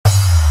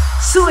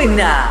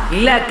Suena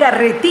la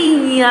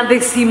carretiña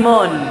de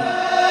Simón.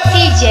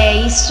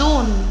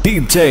 DjSUN.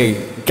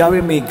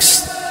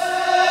 GabiMix.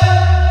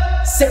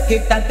 Sé que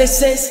estás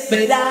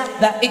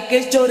desesperada y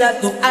que llora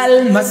tu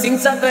alma sin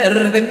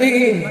saber de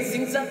mí.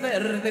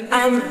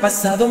 Han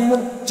pasado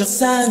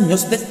muchos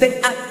años desde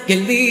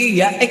aquel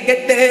día en que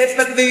te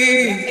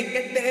perdí.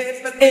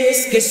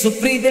 Es que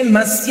sufrí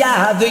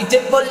demasiado y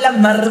llevo la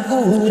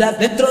amargura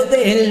dentro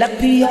de la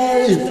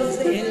piel.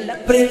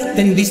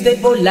 Pretendiste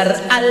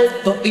volar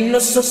alto y no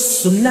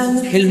sos un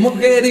ángel,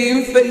 mujer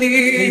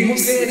infeliz.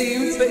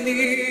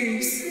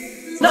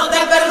 No te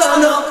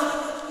perdono,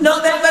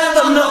 no te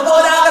perdono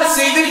por haber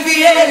sido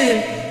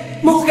infiel.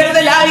 Mujer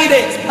del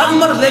aire,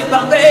 amor de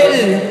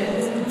papel,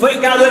 fue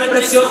caro el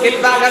precio que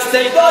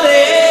pagaste por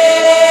él.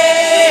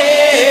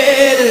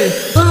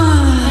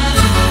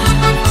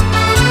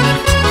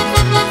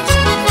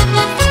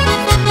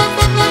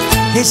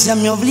 Ella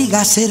me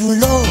obliga a ser un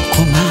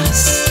loco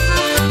más.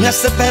 Me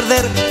hace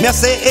perder, me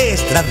hace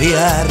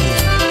extraviar.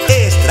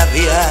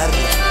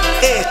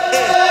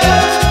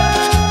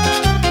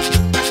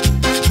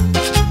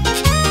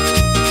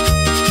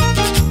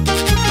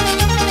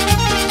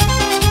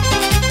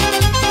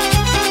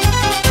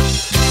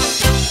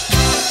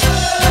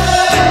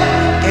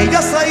 Que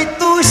yo soy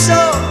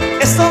tuyo,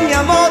 eso mi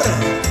amor,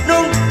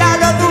 nunca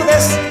lo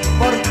dudes,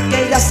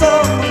 porque ya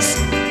somos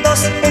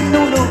dos en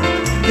uno.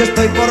 Yo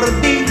estoy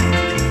por ti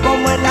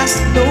como en las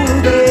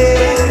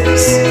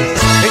nubes.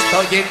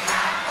 Estoy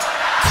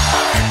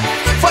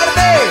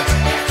fuerte,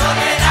 estoy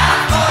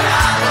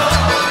enamorado.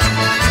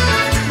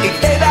 Y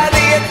te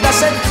daría el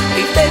placer, y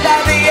te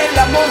daría el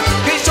amor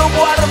que yo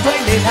guardo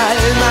en el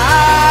alma.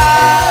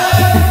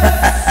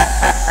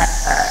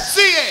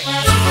 ¡Sigue!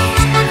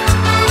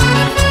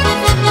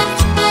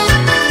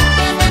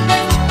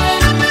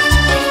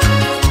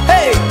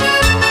 Hey,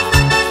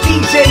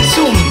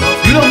 DjSUN,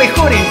 lo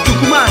mejor en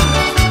Tucumán.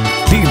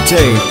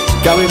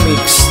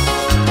 GabiMix.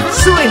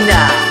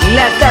 Suena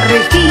la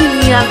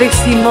carretiña de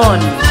Simón.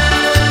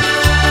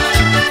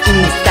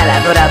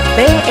 Instaladora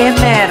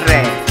PMR.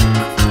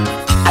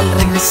 Al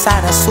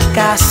regresar a su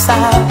casa,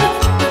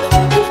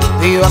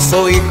 vio a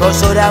su hijo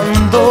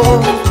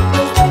llorando,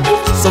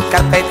 su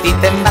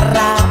carpetita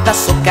embarrada,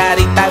 su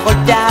carita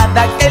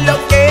golpeada. ¿Qué es lo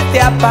que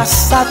te ha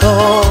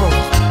pasado?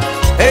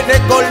 En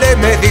el cole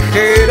me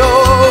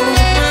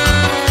dijeron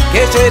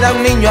que yo era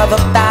un niño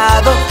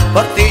adoptado,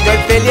 por ti yo he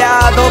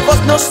peleado, vos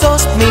no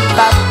sos mi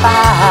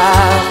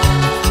papá.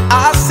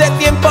 Hace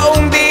tiempo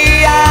un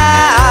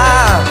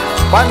día,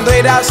 cuando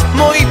eras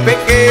muy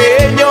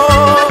pequeño,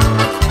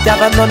 te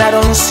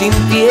abandonaron sin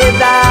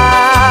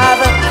piedad,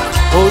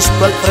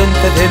 justo al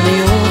frente de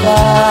mi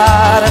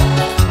hogar.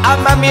 A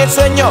mami el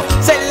sueño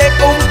se le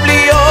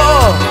cumplió,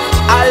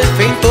 al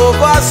fin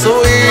tuvo a su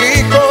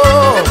hijo,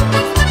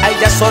 a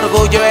ella su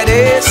orgullo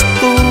eres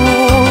tú,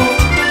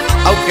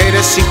 aunque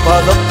eres hijo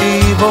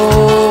adoptivo.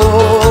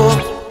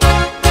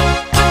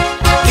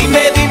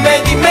 Dime,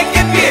 dime, dime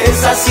qué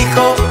piensas,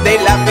 hijo de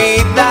la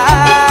vida.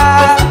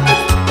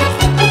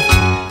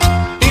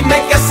 Dime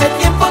que hace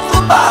tiempo tu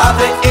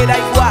padre era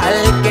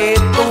igual que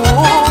tú.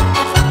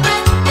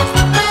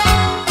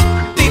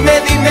 Dime,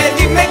 dime,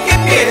 dime qué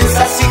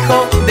piensas, hijo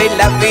de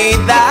la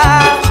vida.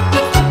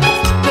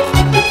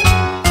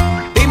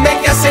 Dime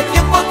que hace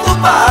tiempo tu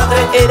padre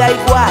era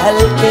igual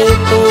que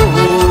tú.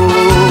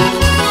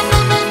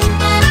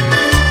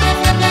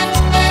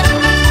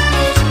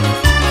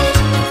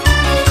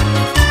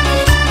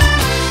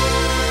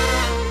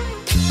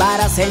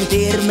 Para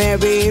sentirme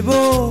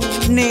vivo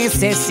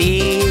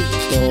necesito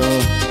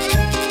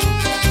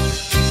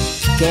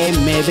que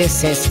me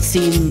beses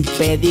sin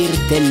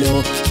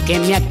pedírtelo, que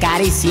me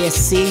acaricies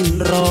sin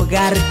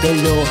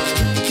rogártelo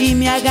y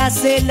me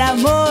hagas el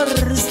amor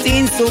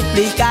sin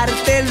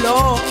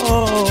suplicártelo.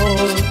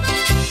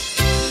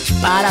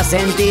 Para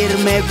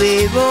sentirme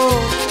vivo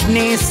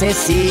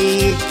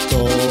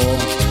necesito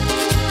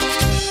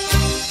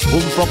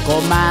un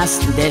poco más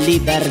de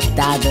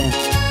libertad,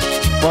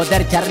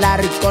 poder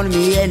charlar con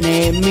mi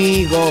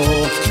enemigo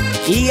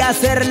y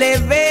hacerle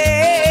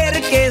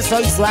ver que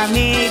soy su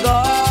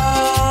amigo.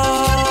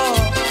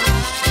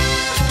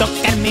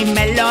 Tocar mi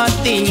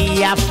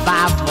melodía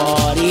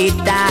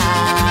favorita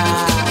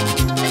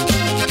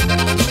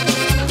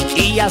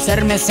y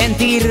hacerme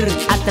sentir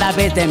a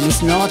través de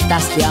mis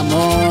notas de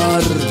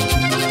amor.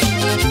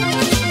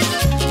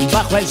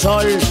 Bajo el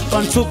sol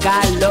con su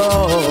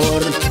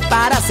calor,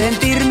 para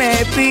sentirme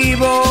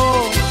vivo.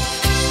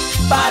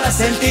 Para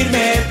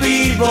sentirme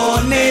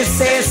vivo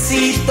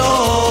necesito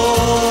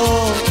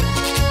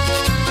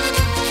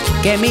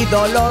que mi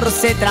dolor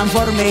se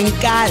transforme en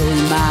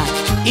calma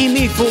y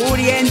mi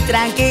furia en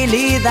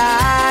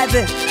tranquilidad.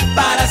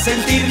 Para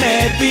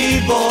sentirme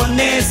vivo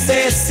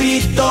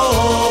necesito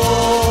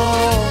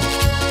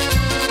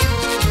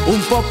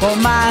un poco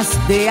más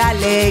de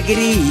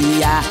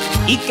alegría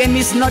y que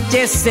mis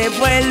noches se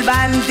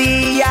vuelvan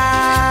día.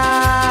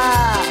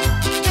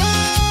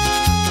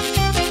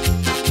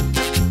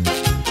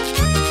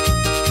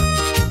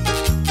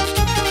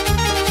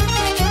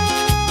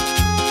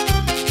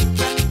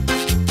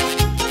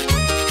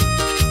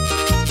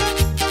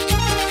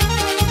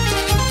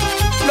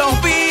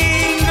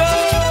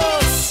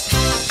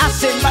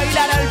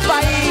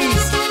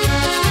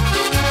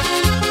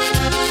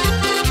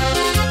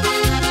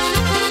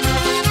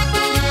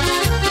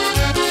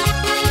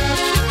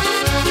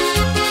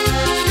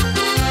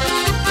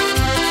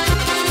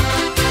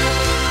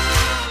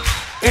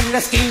 en la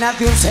esquina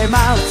de un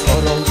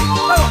semáforo,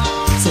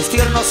 sus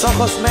tiernos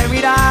ojos me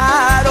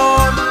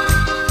miraron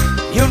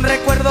y un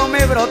recuerdo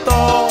me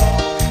brotó,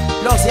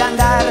 los de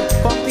andar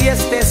con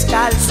pies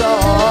descalzos,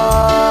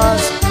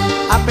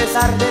 a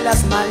pesar de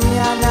las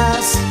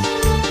mañanas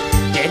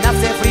llenas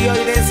de frío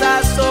y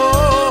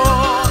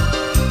desazón,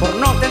 por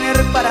no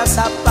tener para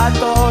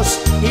zapatos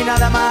y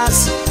nada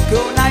más que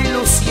una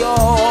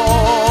ilusión.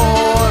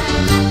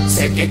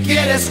 Sé que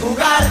quieres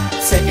jugar,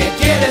 sé que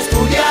quieres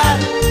estudiar,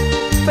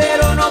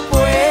 pero no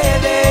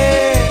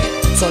puede.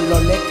 Solo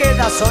le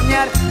queda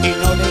soñar y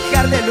no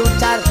dejar de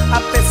luchar a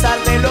pesar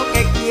de lo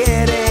que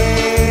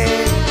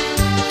quiere.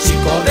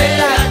 Chico de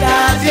la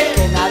calle,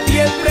 que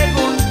nadie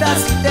pregunta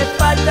si te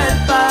falta el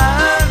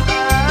pan.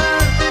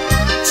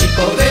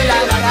 Chico de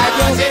la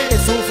calle, que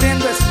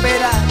sufriendo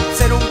espera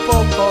ser un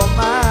poco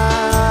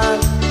más.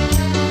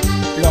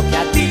 Lo que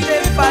a ti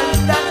te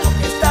falta, lo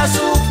que estás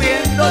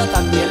sufriendo,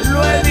 también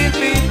lo he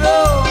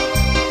vivido.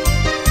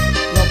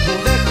 No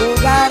pude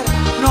jugar,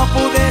 no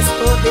pude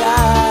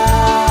estudiar.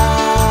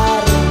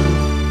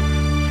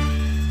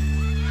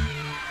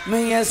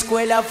 Mi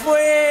escuela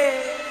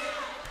fue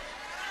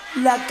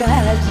la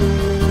calle.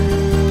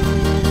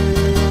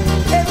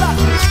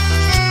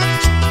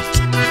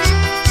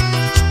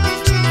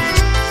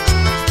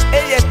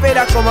 Ella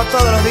espera como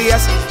todos los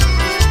días,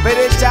 pero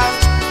ella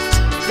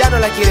ya no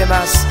la quiere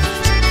más.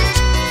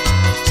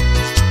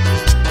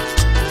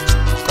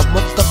 Como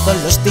todos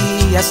los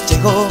días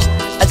llegó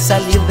al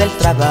salir del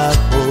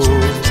trabajo,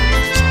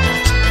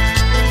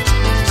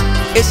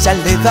 ella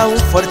le da un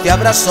fuerte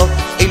abrazo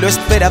y lo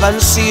esperaba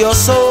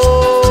ansioso.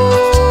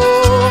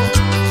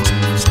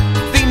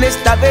 Vine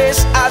esta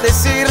vez a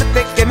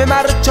decirte que me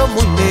marcho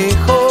muy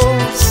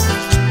lejos.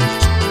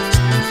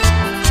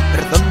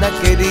 Perdona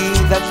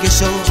querida que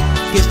yo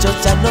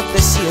ya no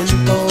te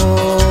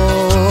siento.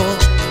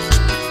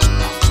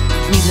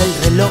 Mira el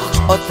reloj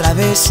otra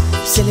vez,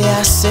 se le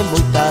hace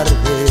muy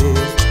tarde.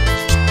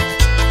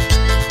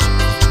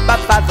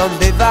 Papá,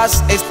 ¿dónde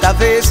vas esta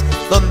vez?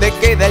 ¿Dónde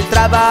queda el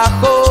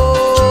trabajo?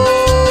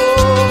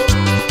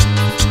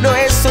 No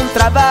es un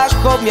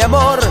trabajo, mi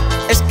amor,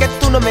 es que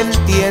tú no me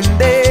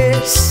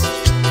entiendes.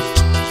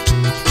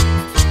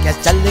 Que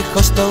allá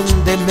lejos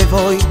donde me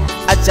voy,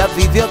 allá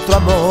vive otro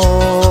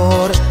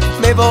amor.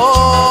 Me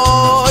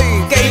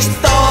voy. ¡Qué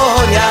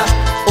historia!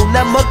 Un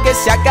amor que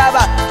se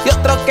acaba y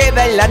otro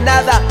queda en la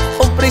nada,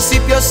 un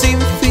principio sin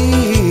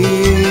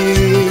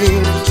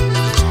fin.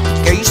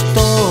 ¡Qué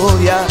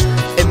historia!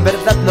 En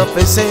verdad no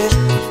pensé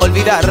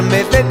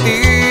olvidarme de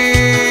ti.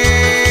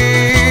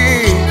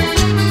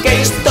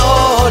 ¡Qué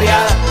historia!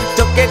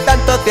 Yo que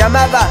tanto te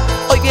amaba,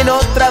 hoy viene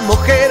otra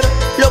mujer,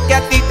 lo que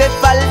a ti te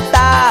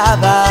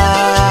faltaba.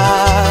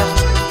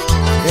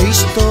 ¡Qué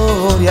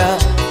historia!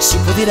 Si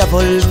pudiera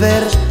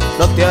volver,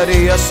 no te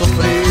haría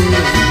sufrir.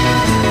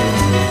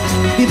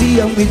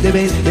 Vivía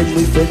humildemente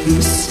muy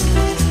feliz,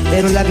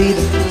 pero la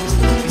vida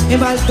me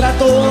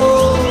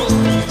maltrató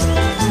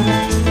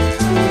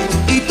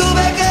y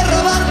tuve que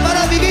robar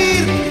para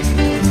vivir.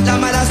 La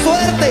mala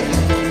suerte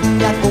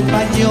me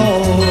acompañó.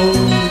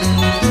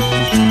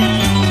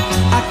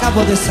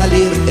 Acabo de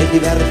salir en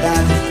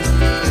libertad,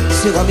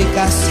 llego a mi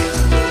casa,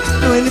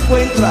 no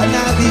encuentro a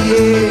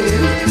nadie.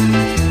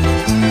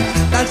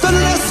 Tan solo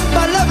las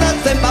palabras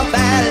de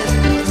papel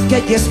que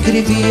ella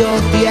escribió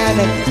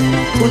tienen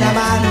un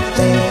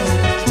amante.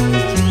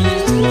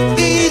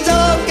 Y yo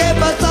que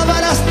pasaba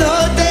las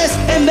noches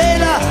en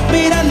vela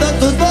mirando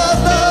tus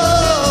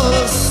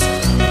fotos,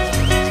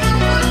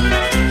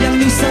 y a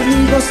mis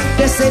amigos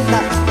de Z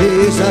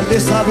ella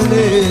les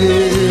hablé.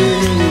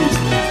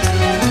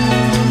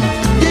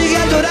 Llegué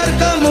a llorar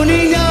como un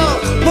niño,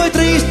 muy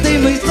triste y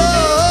muy solo.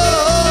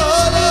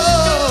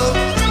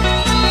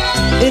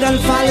 Eran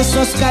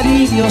falsos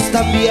cariños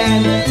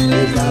también,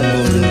 el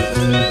amor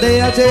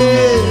de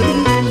ayer.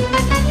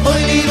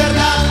 Hoy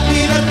libertad,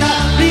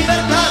 libertad,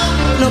 libertad,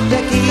 no te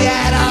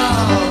quiero.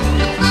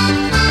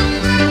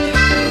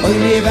 Hoy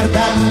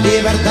libertad,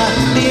 libertad,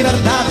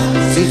 libertad,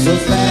 sin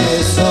sus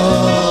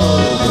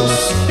besos.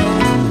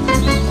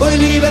 Hoy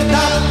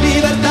libertad,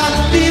 libertad,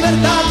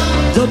 libertad,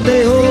 yo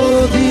te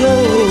odio.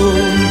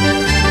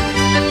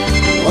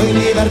 Hoy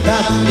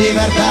libertad,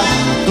 libertad,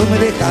 tú me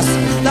dejas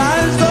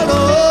tan solo.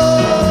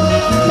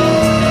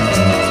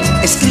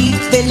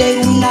 Escríbele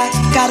una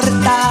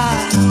carta,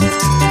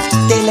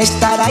 te la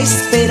estará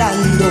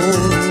esperando.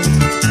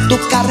 Tu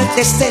carta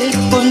es el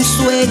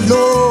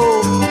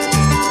consuelo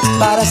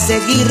para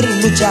seguir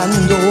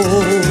luchando.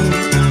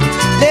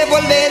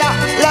 Devolverá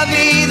la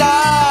vida,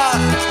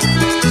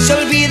 se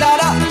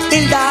olvidará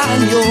el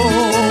daño.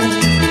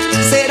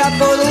 Será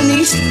por un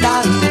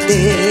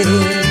instante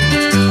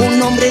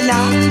un hombre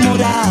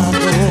enamorado.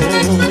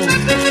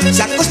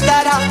 Se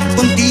acostará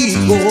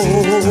contigo,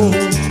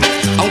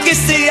 aunque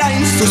sea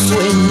en su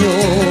sueño.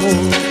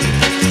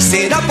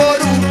 Será por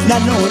una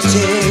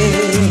noche,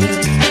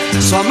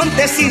 su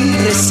amante sin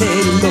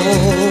recelo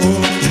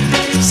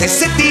se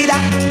sentirá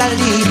tan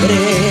libre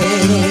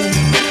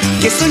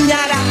que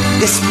soñará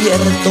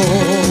despierto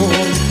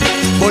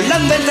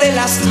volando entre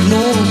las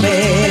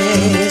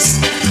nubes,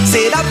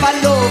 será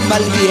paloma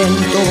al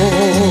viento.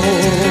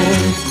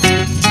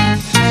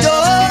 Yo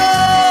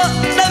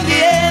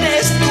también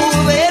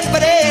estuve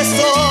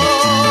preso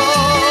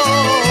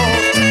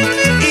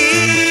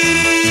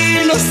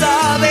y no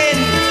saben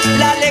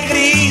la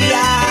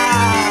alegría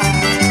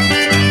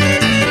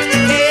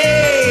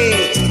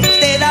que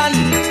te dan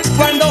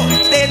cuando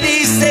te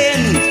dicen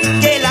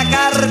que la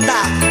carta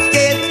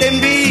que te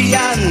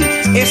envían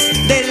es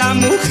de la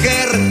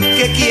mujer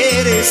que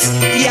quieres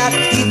y a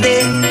ti te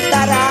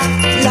dará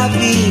la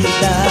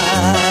vida.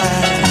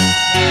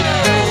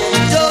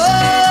 Yo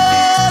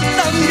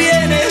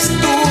también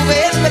estuve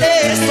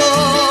preso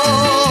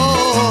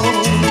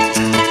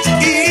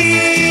y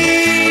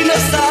no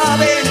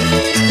saben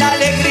la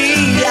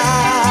alegría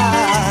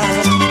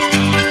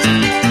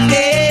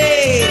que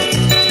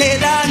te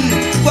dan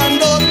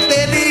cuando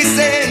te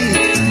dicen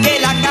que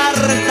la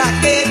carta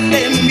que te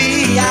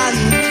envían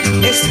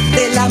es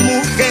de la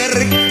mujer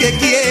que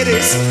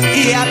quieres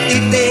y a ti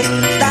te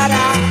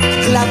dará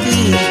la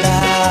vida.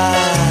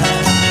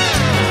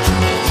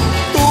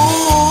 Tú,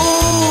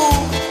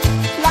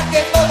 la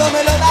que todo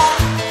me lo da,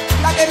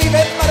 la que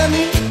vive para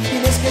mí,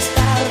 tienes que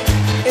estar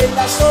en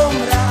la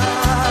sombra.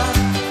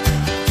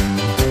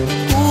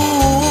 Tú,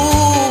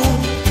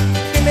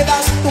 que me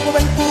das tu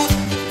juventud,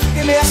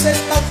 que me haces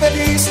tan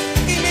feliz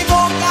y mi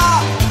boca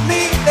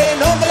ni te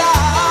nombra.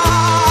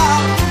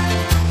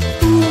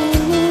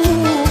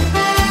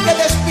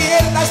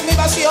 Mi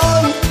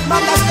pasión,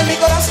 mandaste mi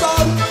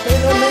corazón,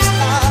 pero no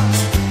estás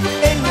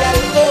en mi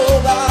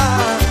alcoba.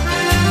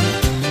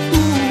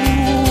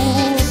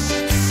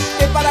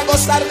 Que para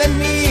gozar de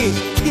mí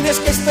tienes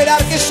que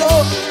esperar que yo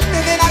te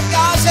dé la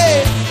calle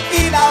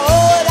y la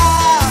hora.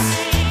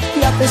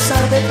 Y a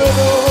pesar de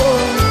todo,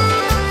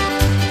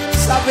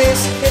 sabes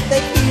que te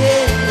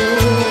quiero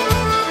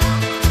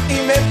y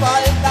me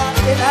falta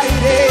el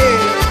aire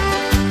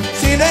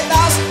si no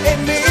estás en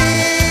mí.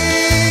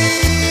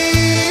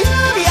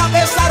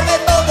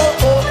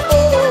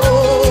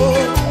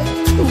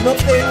 No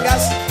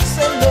tengas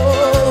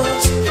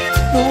celos,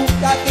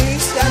 nunca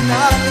quise a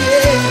nadie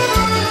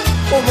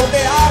como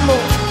te amo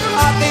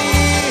a ti.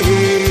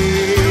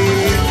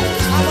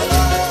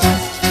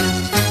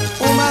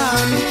 Oh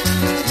mami,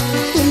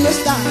 tú no has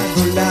dado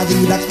la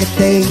vida que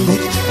tengo,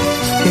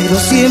 pero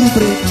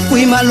siempre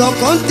fui malo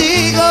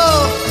contigo.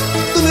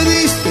 Tú me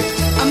diste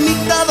a mí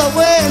todo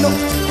bueno,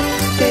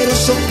 pero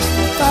yo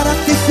para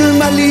ti fui un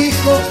mal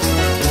hijo.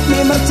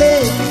 Me marché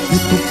de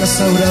tu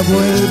casa, ahora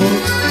vuelvo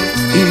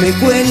y me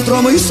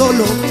encuentro muy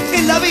solo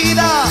en la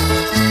vida.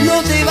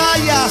 No te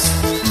vayas,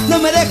 no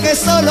me dejes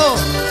solo,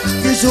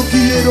 que yo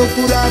quiero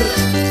curar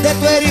de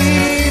tu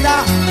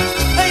herida.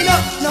 Ay, no,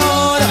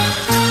 no, no,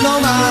 no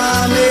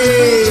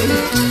mames,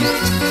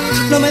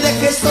 no me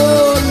dejes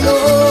solo.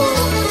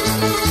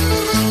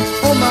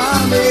 Oh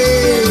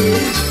mames,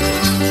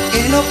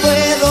 que no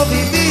puedo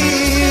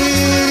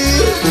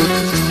vivir.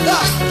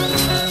 ¡Ah!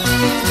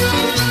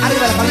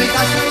 Arriba las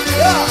palmitas.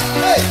 ¡Ah!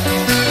 ¡Hey!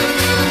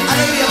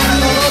 Alegría para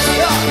todos.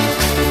 ¡Ah!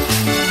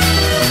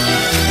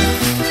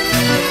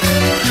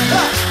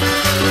 ¡Ah!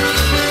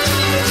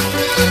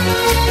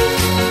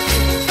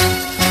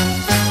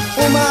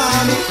 Oh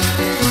mami,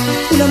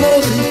 un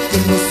amor que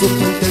no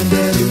supo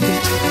entenderte,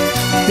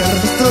 te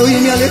arrastró y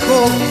me alejó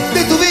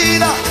de tu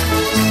vida.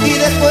 Y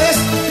después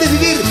de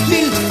vivir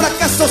 1000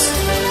 fracasos,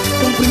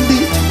 comprendí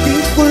que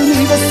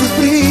conmigo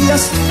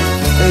sufrías.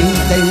 He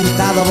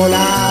intentado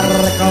volar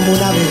como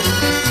un ave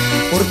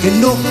porque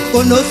no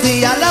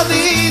conocía la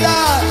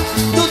vida.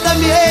 Tú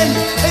también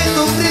he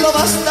sufrido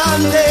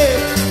bastante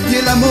y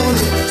el amor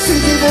se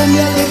llevó mi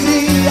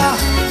alegría.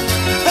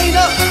 Ay,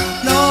 no,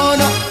 no,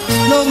 no,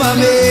 no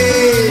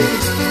mames,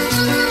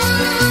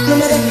 no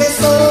me dejes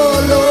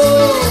solo.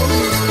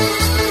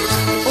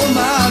 Oh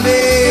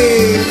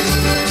mames,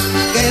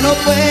 que no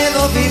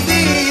puedo vivir.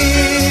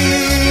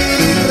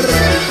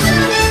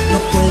 No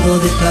puedo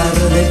dejar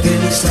de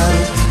pensar,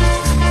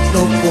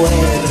 no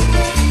puedo.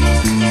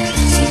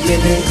 Si me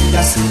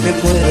dejas me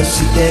muero,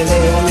 si te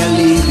veo me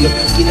alivio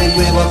y de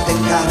nuevo te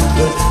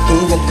canto, tu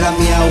boca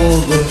me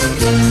ahogo.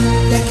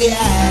 Te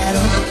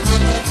quiero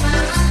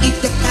y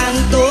te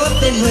canto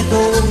de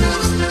nuevo.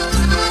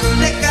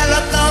 Déjalo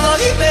todo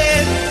y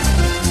ven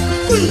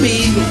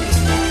conmigo,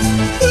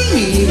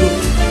 conmigo.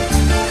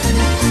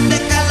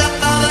 Déjalo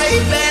todo y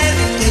ven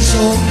que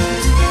yo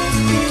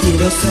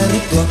quiero ser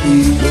tu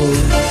amigo.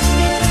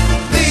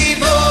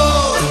 Vivo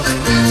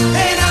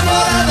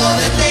enamorado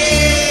de ti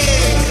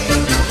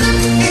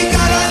y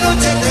cada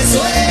noche te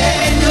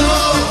sueño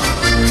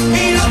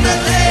y no te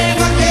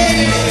tengo aquí.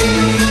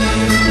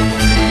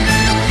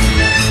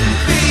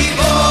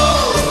 Vivo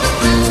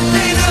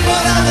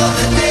enamorado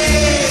de ti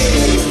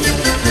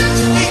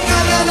y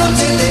cada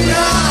noche te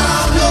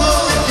hablo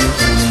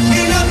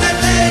y no te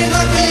tengo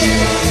aquí.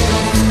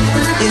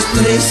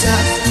 Estrella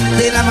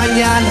de la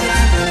mañana,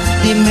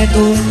 dime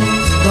tú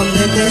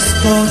dónde te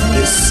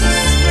escondes,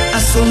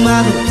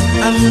 asomado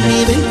a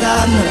mi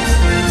ventana.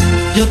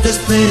 Yo te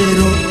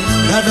espero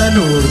cada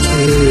noche.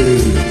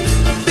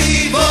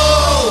 Vivo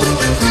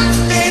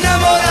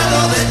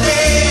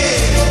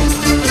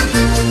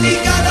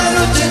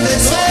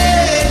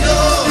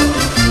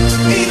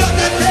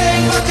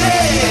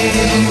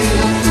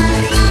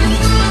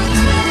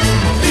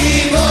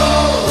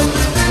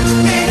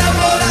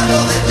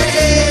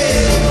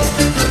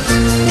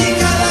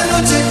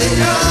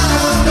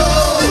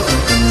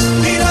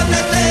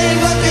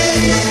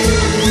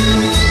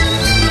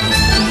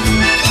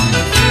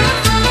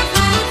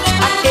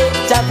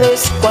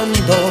vez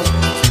cuando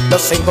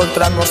nos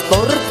encontramos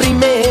por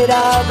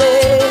primera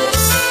vez.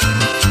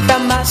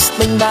 Jamás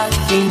me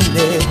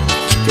imaginé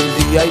que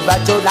un día iba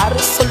a llorar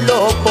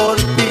solo por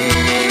ti.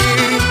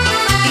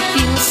 Y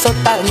pienso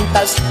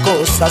tantas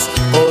cosas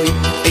hoy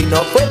y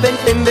no puedo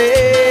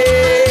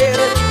entender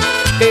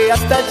que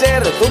hasta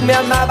ayer tú me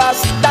amabas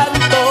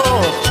tanto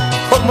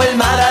como el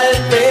mar al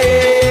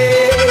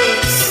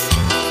pez.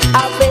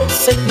 A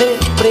veces me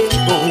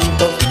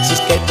pregunto si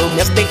es que tú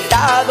me has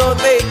dejado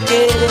de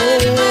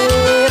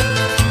querer,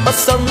 o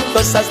son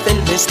cosas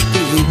del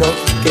destino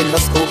que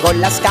nos jugó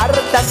las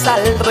cartas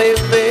al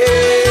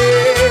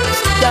revés.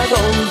 ¿Y a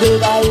dónde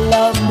va el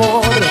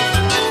amor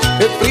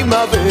que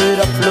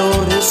primavera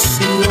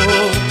floreció?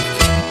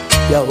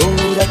 Y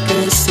ahora que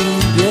es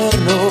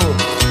invierno,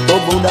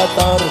 como una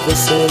tarde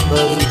se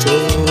marchó.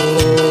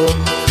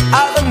 ¿A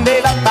dónde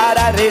va a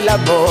parar el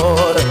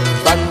amor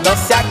cuando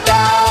se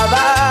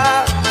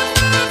acaba?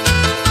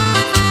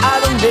 ¿A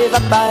dónde va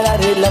a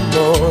parar el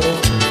amor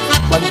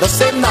cuando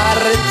se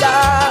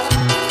marcha?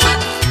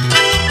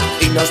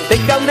 Y nos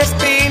deja una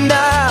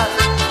espina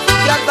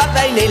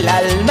clavada en el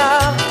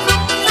alma,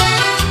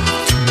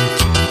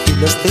 y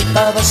nos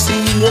deja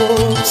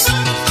vacíos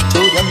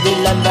llorando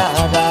en la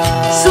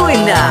nada.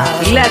 Suena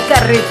la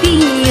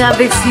carretiña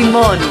de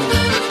Simón,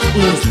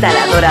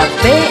 instaladora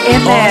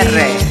PMR.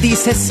 Hoy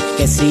dices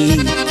que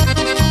sí,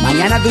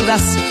 mañana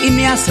dudas y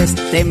me haces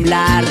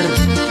temblar.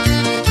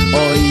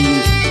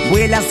 Hoy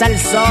vuelas al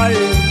sol,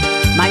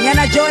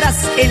 mañana lloras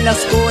en la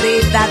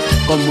oscuridad.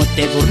 Como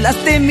te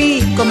burlas de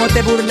mí, como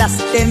te burlas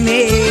de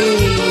mí.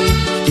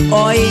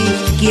 Hoy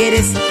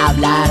quieres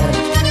hablar,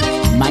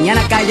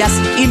 mañana callas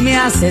y me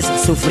haces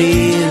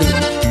sufrir.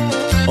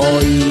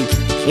 Hoy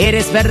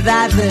eres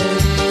verdad,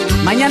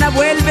 mañana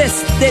vuelves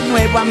de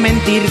nuevo a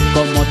mentir.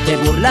 Como te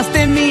burlas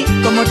de mí,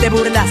 como te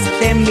burlas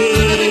de mí.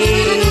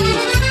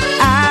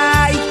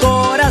 Ay,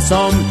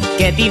 corazón,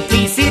 qué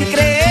difícil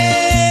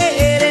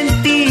creer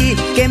en ti,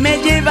 que me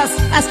llevas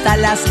hasta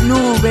las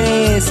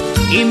nubes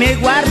y me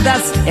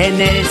guardas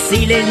en el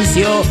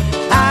silencio.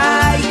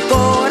 Ay,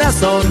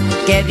 corazón,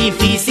 qué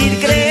difícil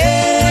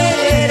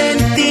creer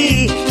en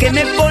ti, que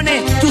me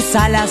pone tus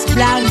alas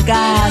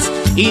blancas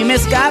y me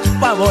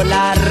escapo a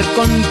volar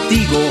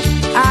contigo.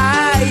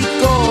 Ay,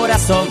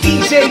 corazón.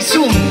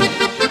 DjSUN,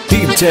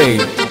 DJ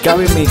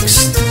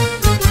GabiMix.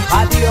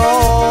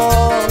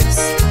 Adiós,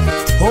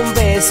 un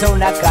beso,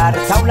 una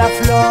carta, una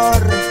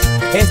flor.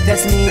 Esta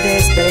es mi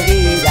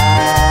despedida.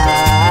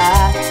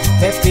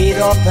 Te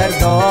pido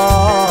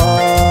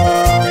perdón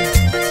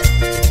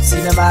si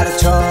me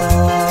marcho.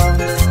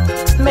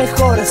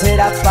 Mejor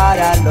será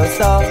para los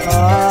dos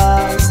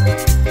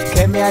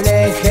que me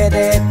aleje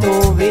de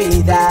tu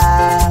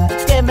vida,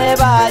 que me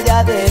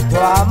vaya de tu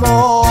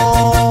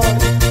amor.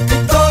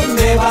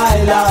 ¿Dónde va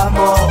el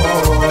amor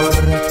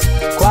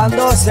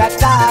cuando se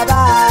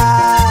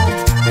acaba?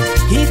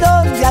 ¿Y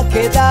dónde ha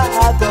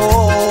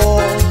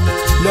quedado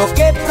lo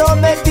que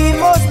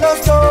prometimos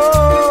los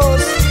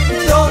dos?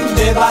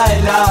 ¿Dónde va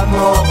el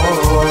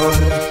amor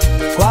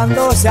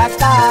cuando se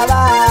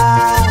acaba?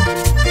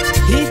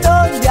 ¿Y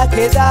dónde ha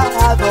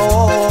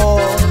quedado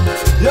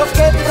lo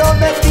que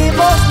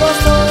prometimos los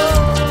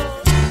dos?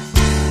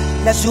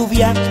 La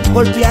lluvia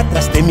golpea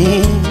atrás de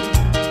mí,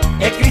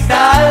 el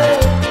cristal,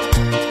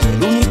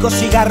 el único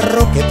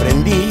cigarro que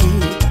prendí,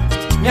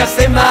 me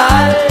hace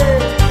mal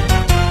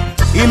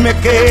y me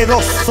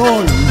quedo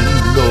solo.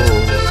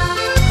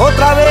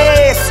 Otra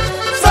vez,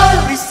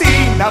 solo y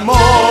sin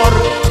amor,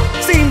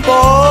 sin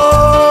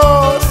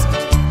voz.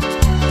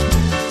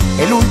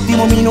 El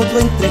último minuto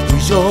entre tú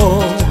y yo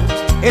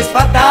es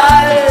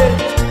fatal.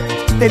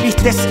 Te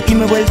vistes y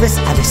me vuelves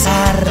a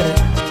besar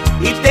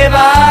y te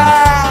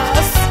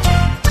vas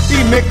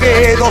y me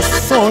quedo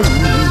solo.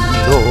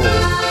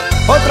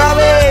 Otra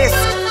vez,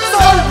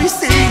 solo y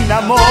sin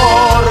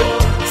amor,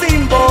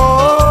 sin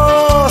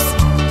voz.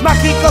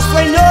 Mágico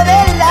sueño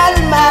del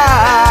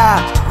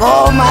alma,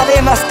 goma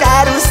de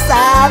mascar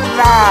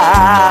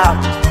usada.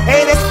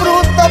 Eres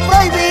fruto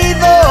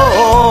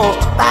prohibido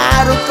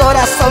para un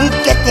corazón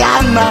que te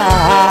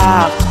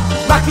ama.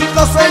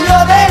 Mágico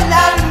sueño del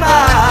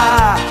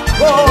alma,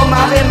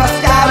 goma de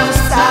mascar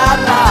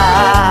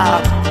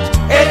usada.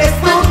 Eres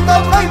fruto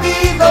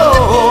prohibido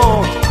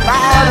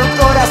para un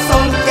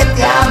corazón que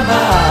te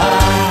ama.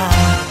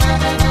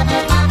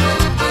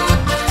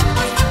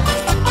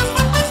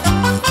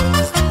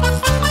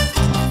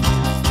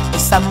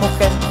 Esa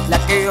mujer, la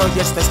que hoy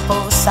es tu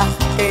esposa,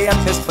 que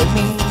antes fue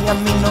mía,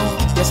 mi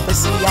novia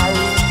especial.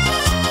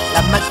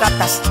 La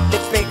maltratas, le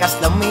pegas,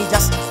 la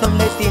humillas, no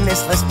le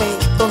tienes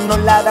respeto, no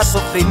la das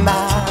sufrir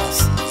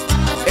más.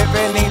 He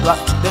venido a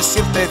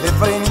decirte de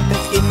frente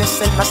quién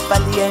es el más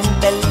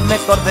valiente, el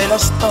mejor de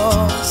los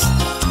dos.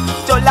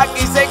 Yo la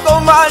quise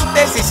como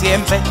antes y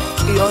siempre,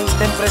 y hoy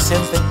ten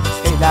presente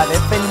que la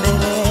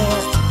defenderé.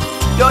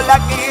 Yo la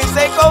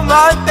quise como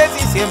antes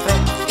y siempre,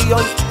 y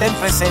hoy ten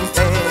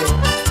presente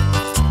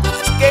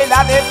que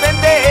la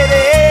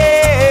defenderé.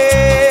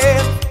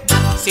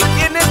 Si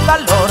tienes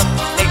valor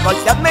de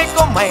golpearme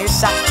como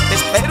esa. Te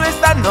espero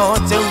esta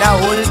noche, una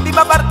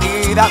última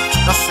partida.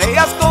 No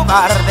seas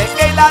cobarde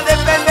que la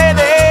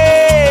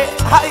defenderé.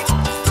 Ay,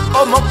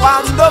 como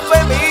cuando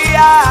fue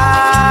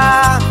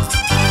mía.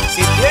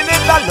 Si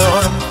tienes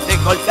valor de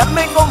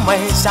golpearme como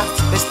esa,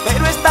 te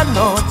espero esta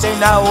noche,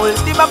 una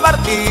última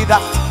partida.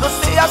 No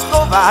seas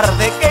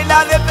cobarde que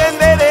la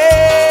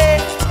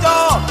defenderé.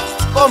 Yo,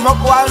 como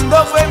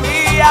cuando fue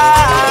mía.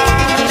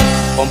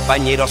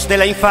 Compañeros de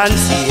la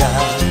infancia,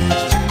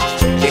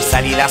 de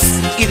salidas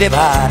y de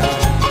bar,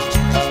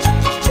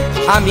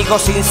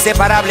 amigos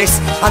inseparables,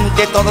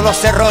 ante todos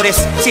los errores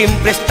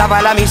siempre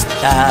estaba la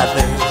amistad.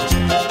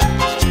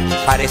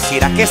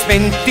 Pareciera que es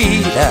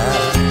mentira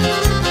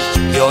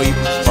que hoy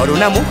por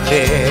una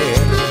mujer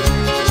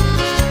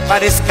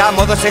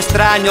parezcamos dos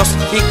extraños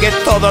y que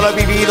todo lo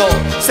vivido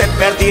se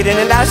perdiera en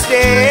el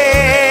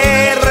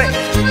ayer.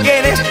 Que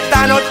en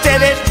esta noche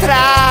de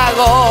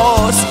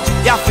tragos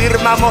ya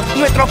firmamos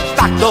nuestro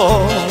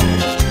pacto,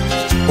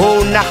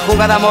 una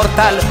jugada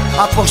mortal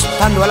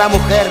apostando a la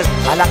mujer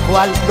a la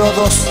cual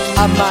todos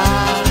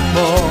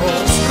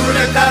amamos.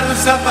 Ruleta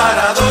rusa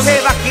para dos.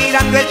 Se va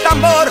girando el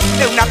tambor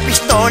de una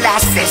pistola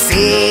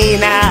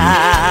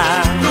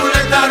asesina.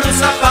 Ruleta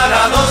rusa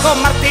para dos.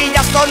 Con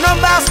martillazo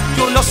nomás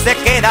y uno se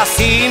queda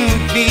sin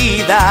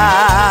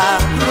vida.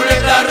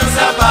 Ruleta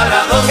rusa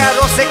para dos.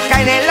 Caro se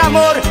cae en el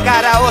amor,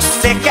 caro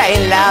se cae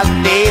en la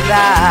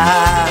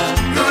vida.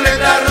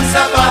 Ruleta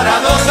rusa para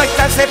dos. No hay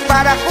chance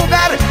para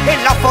jugar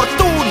en la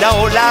fortuna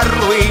o la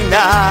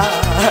ruina.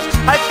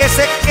 Al que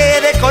se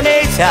quede con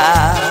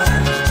ella,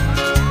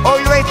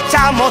 hoy lo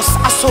echamos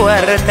a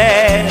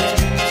suerte,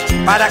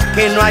 para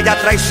que no haya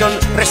traición,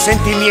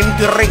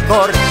 resentimiento y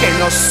rencor, que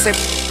nos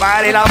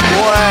separe la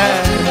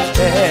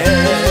muerte.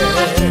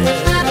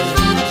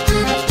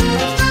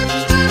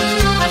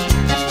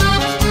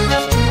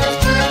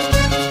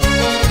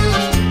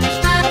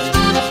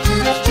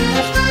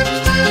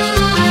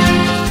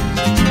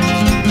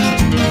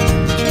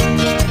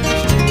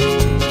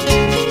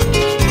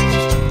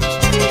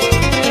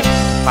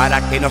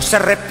 Para que no se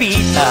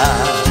repita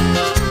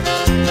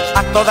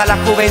a toda la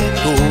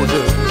juventud,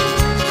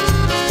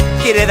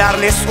 quiere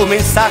darles un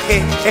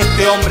mensaje.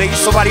 Este hombre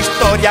hizo varias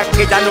historias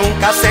que ya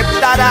nunca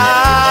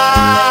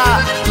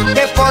aceptará,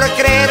 que por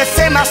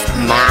creerse más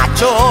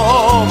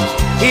macho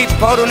y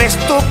por una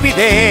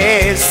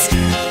estupidez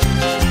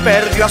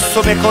perdió a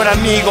su mejor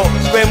amigo,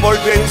 lo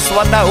envolvió en su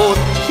ataúd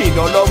y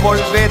no lo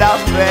volverá a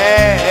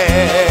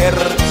ver.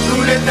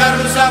 Ruleta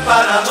rusa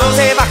para dos.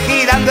 Se va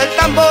girando el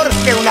tambor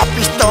que una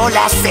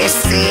pistola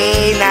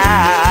asesina.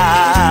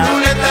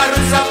 Ruleta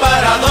rusa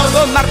para dos.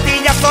 Dos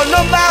martillazos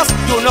nomás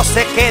y uno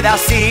se queda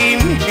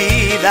sin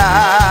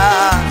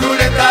vida.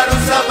 Ruleta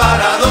rusa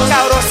para dos.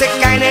 Cabro se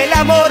cae en el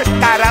amor,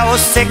 carao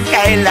se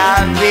cae en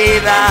la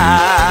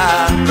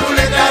vida.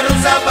 Ruleta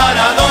rusa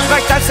para dos. No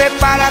hay chance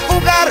para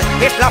jugar,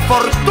 es la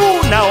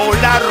fortuna o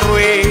la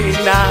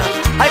ruina.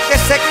 Al que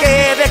se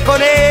quede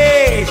con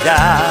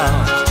ella,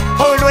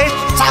 hoy lo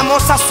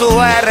echamos a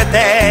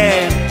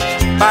suerte,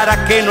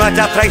 para que no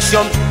haya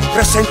traición,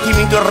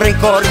 resentimiento y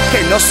rencor,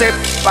 que no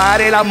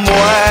separe la muerte.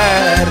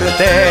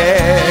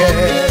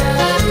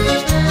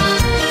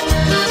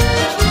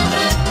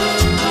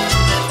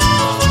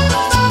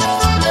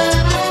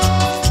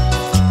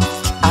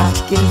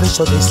 Aquel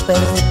beso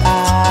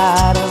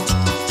despertar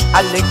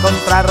al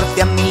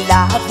encontrarte a mi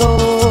lado,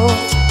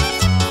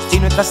 y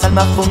nuestras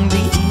almas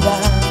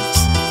fundidas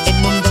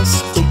en un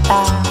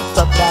descuidado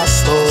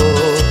abrazo.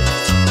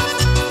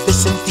 Te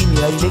sentí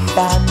mía y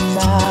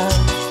lejana,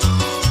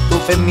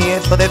 tuve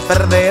miedo de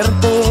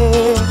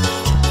perderte.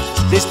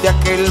 Desde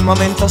aquel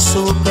momento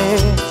supe,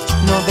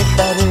 no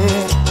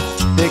dejaré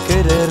de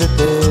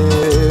quererte.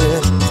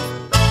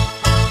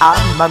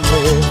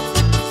 Ámame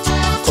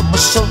como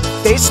yo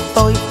te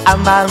estoy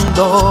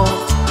amando.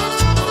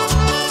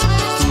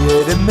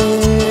 Quiéreme,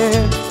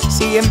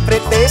 siempre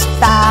te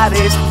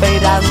estaré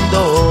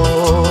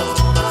esperando.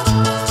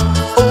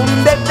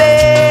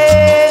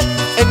 Húndete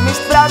en mis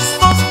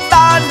brazos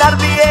tan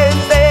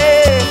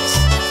ardientes.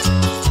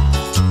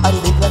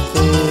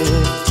 Alégrate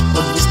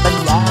con mis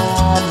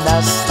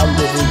mañanas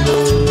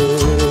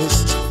alegres.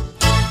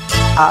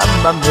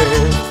 Ámame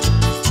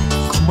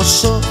como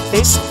yo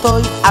te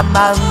estoy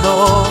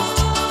amando.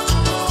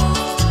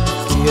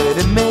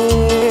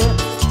 Quiéreme,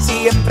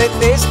 siempre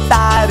te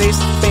estaré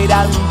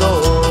esperando.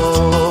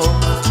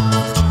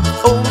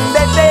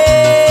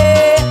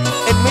 Húndete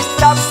en mis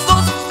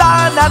brazos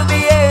tan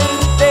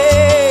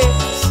ardientes.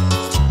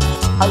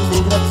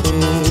 Alégrate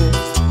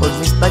con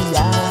mis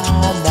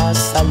mañanas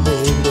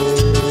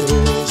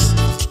alegres.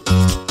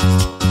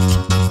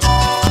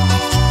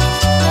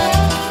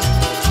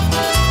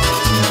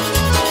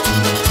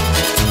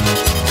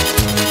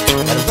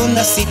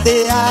 Perdona si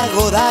te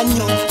hago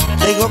daño,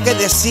 tengo que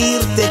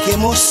decirte que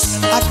hemos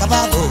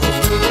acabado.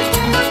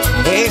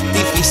 Es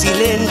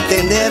difícil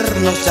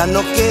entendernos, ya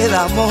no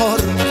queda amor,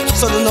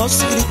 solo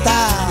nos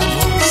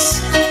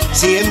gritamos.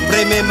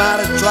 Siempre me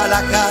marcho a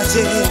la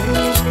calle,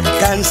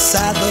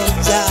 cansado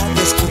ya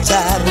de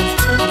escuchar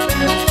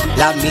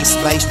la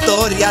misma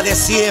historia de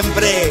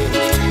siempre.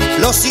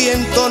 Lo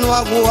siento, no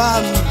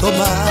aguanto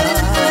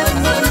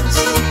más.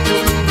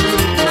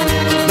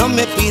 No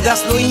me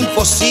pidas lo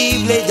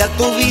imposible, ya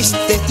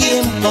tuviste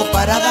tiempo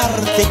para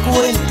darte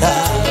cuenta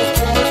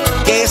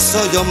que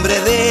soy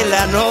hombre de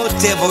la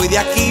noche, voy de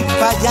aquí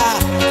para allá,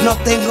 no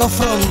tengo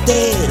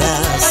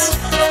fronteras.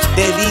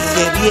 Te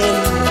dije bien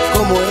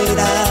cómo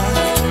era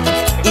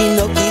y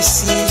no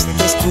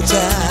quisiste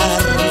escuchar.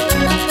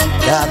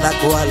 Cada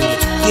cual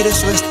quiere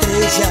su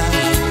estrella,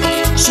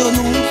 yo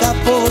nunca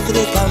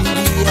podré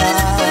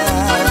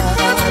cambiar.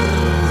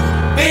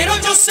 Pero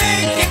yo sé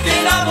que te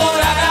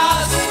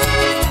enamorarás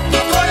y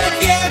con el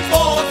tiempo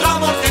otro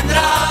amor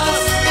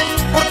tendrás.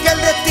 Porque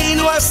el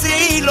destino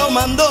así lo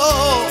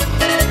mandó,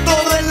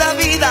 todo en la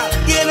vida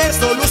tiene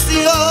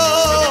solución.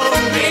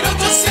 Pero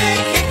yo sé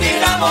que te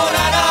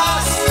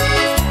enamorarás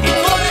y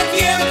con el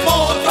tiempo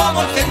otro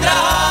amor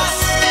tendrás.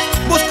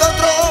 Busca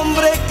otro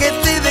hombre que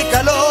te dé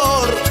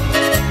calor,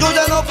 yo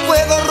ya no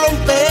puedo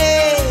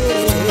romper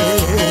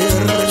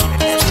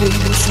mi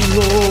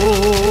ilusión.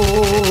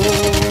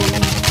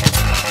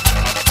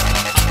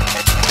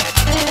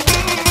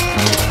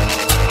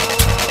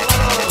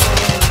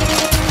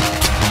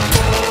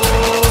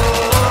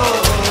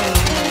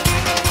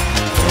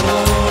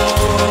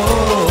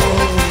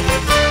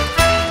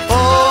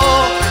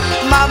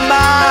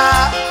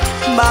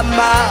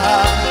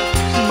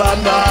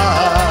 Mamá,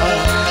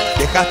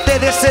 dejaste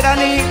de ser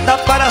Anita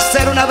para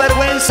ser una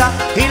vergüenza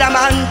y la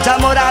mancha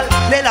moral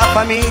de la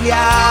familia.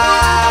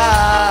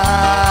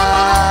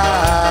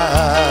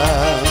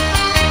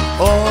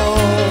 Oh,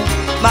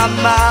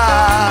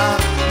 mamá,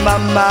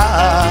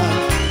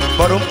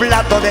 por un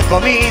plato de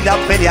comida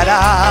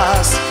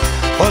pelearás.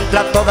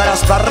 Contra todas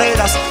las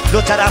barreras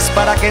lucharás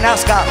para que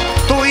nazca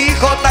tu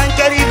hijo tan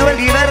querido en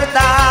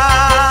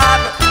libertad.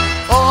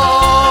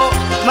 Oh,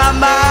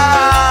 mamá,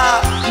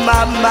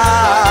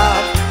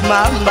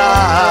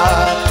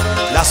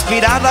 las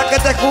miradas que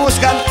te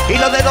juzgan y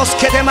los dedos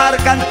que te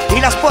marcan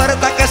y las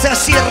puertas que se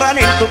cierran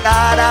en tu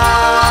cara.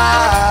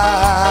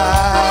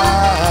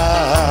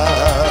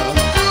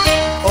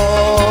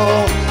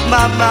 Oh,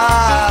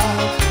 mamá,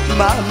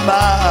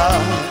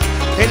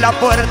 en la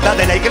puerta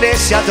de la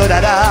iglesia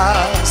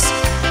llorarás,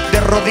 de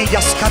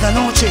rodillas cada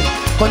noche,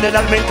 con el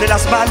alma entre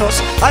las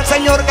manos, al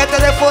Señor que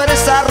te dé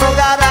fuerza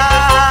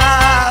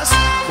rogarás.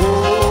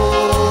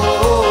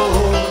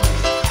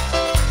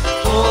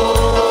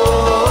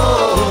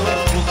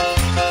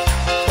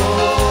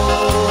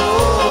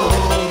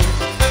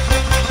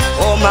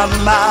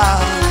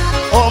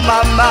 Oh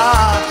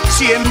mamá,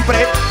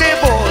 siempre te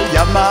voy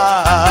a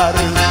amar.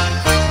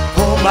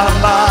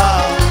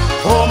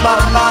 Oh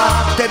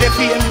mamá, te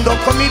defiendo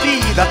con mi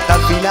vida hasta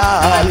el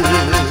final.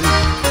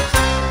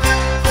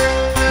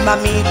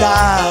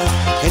 Mamita,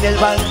 en el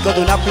banco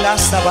de una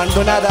plaza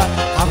abandonada,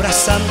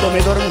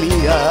 abrazándome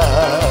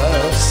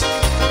dormías.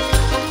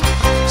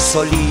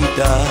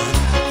 Solita,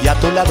 y a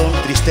tu lado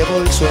un triste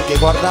bolso en que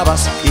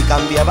guardabas y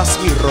cambiabas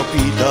mi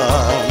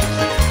ropita.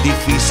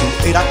 Difícil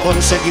era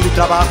conseguir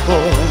trabajo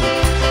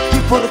y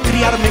por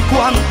criarme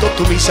cuánto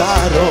te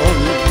humillaron.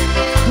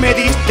 Me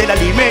diste el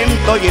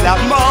alimento y el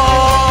amor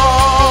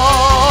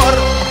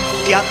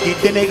que a ti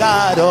te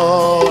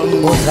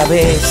negaron. Otra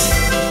vez,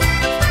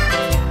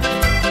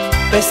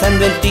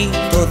 pensando en ti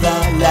toda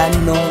la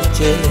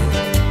noche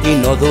y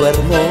no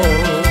duermo.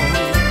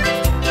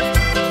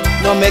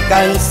 No me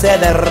cansé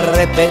de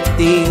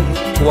repetir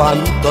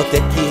cuánto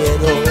te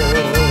quiero.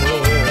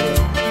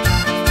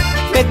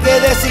 Me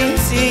quedé sin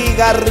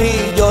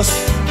cigarrillos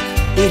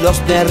y los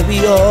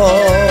nervios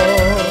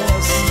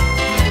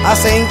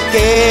hacen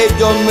que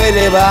yo me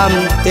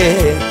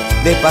levante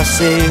de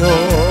paseo,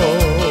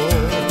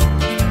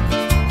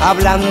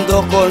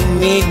 hablando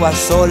conmigo a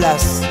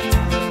solas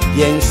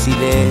y en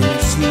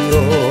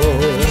silencio.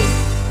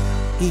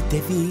 Y te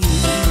vi,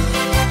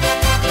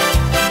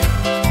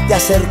 te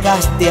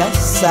acercaste a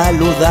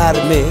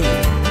saludarme,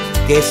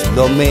 que es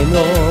lo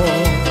menos.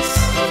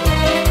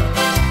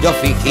 Yo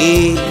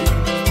fingí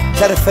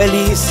ser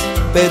feliz,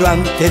 pero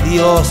ante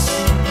Dios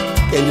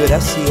que no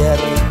era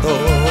cierto.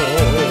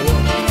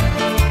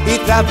 Y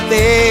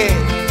traté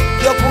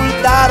de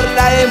ocultar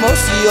la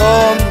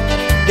emoción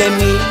de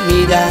mi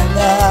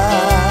mirada,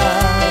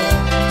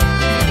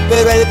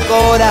 pero el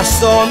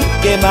corazón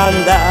que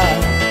manda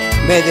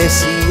me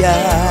decía,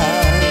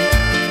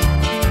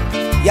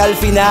 y al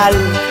final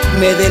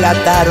me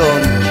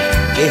delataron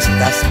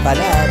estas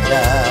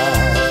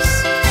palabras.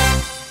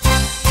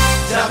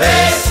 Ya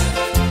ves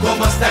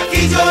cómo hasta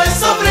aquí yo he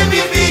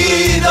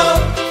sobrevivido.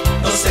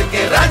 No sé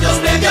qué rayos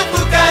me dio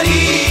tu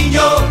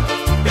cariño,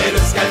 pero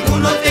es que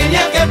alguno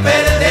tenía que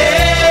perder.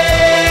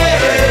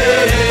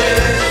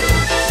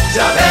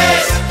 Ya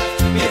ves,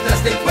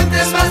 mientras te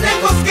encuentres más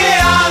lejos que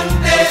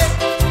antes,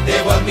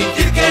 debo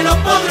admitir que no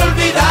podré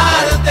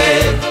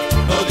olvidarte.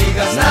 No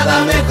digas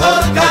nada,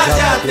 mejor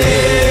cállate.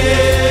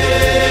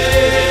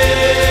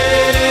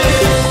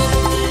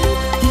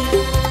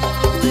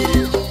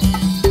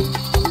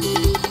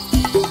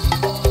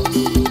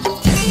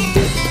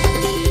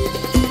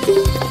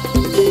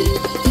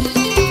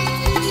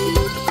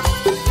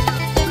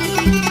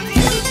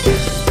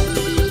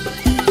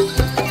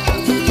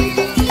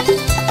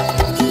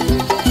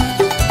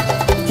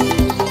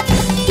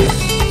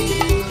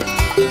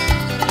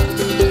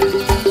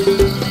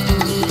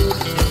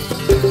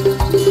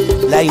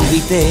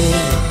 invité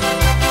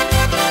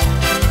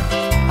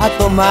a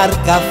tomar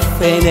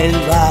café en el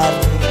bar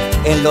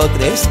en la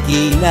otra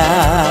esquina.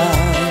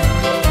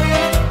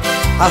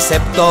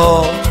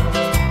 Aceptó,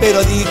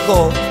 pero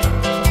dijo,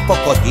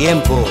 poco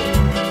tiempo,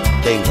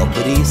 tengo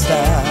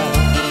prisa.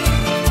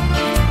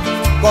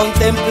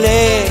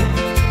 Contemplé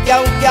que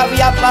aunque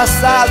había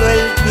pasado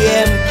el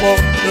tiempo,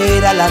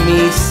 era la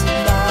misma.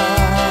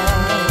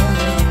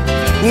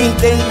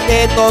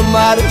 Intenté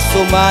tomar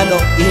su mano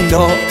y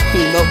no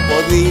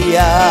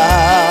podía.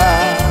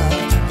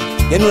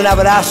 En un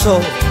abrazo,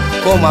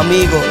 como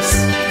amigos,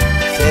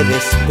 se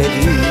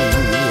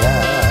despedía.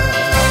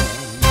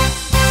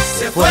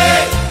 Se fue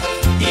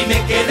y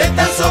me quedé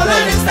tan solo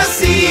en esta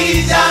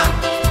silla.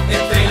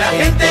 Entre la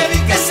gente vi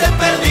que se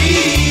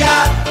perdía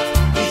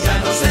y ya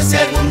no sé si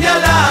algún día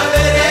la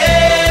veré.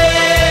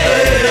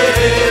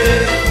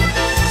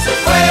 Se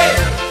fue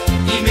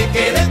y me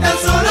quedé tan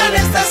solo en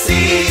esta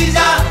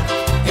silla.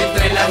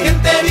 Entre la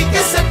gente vi que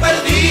se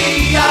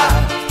perdía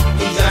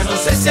y ya no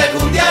sé si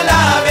algún día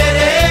la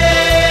veré.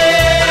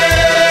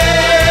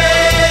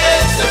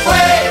 Se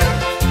fue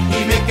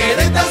y me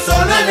quedé tan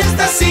solo en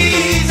esta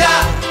silla.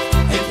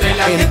 Entre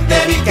la gente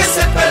vi que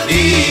se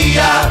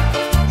perdía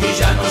y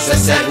ya no sé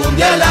si algún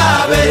día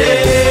la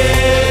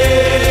veré.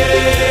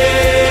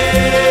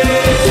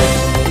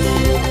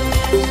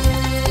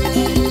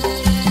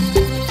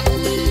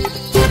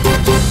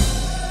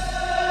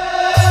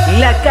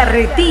 La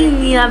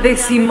carretiña de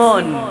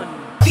Simón.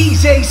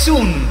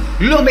 DjSUN,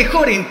 lo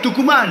mejor en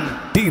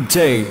Tucumán.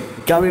 DJ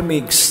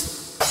GabiMix.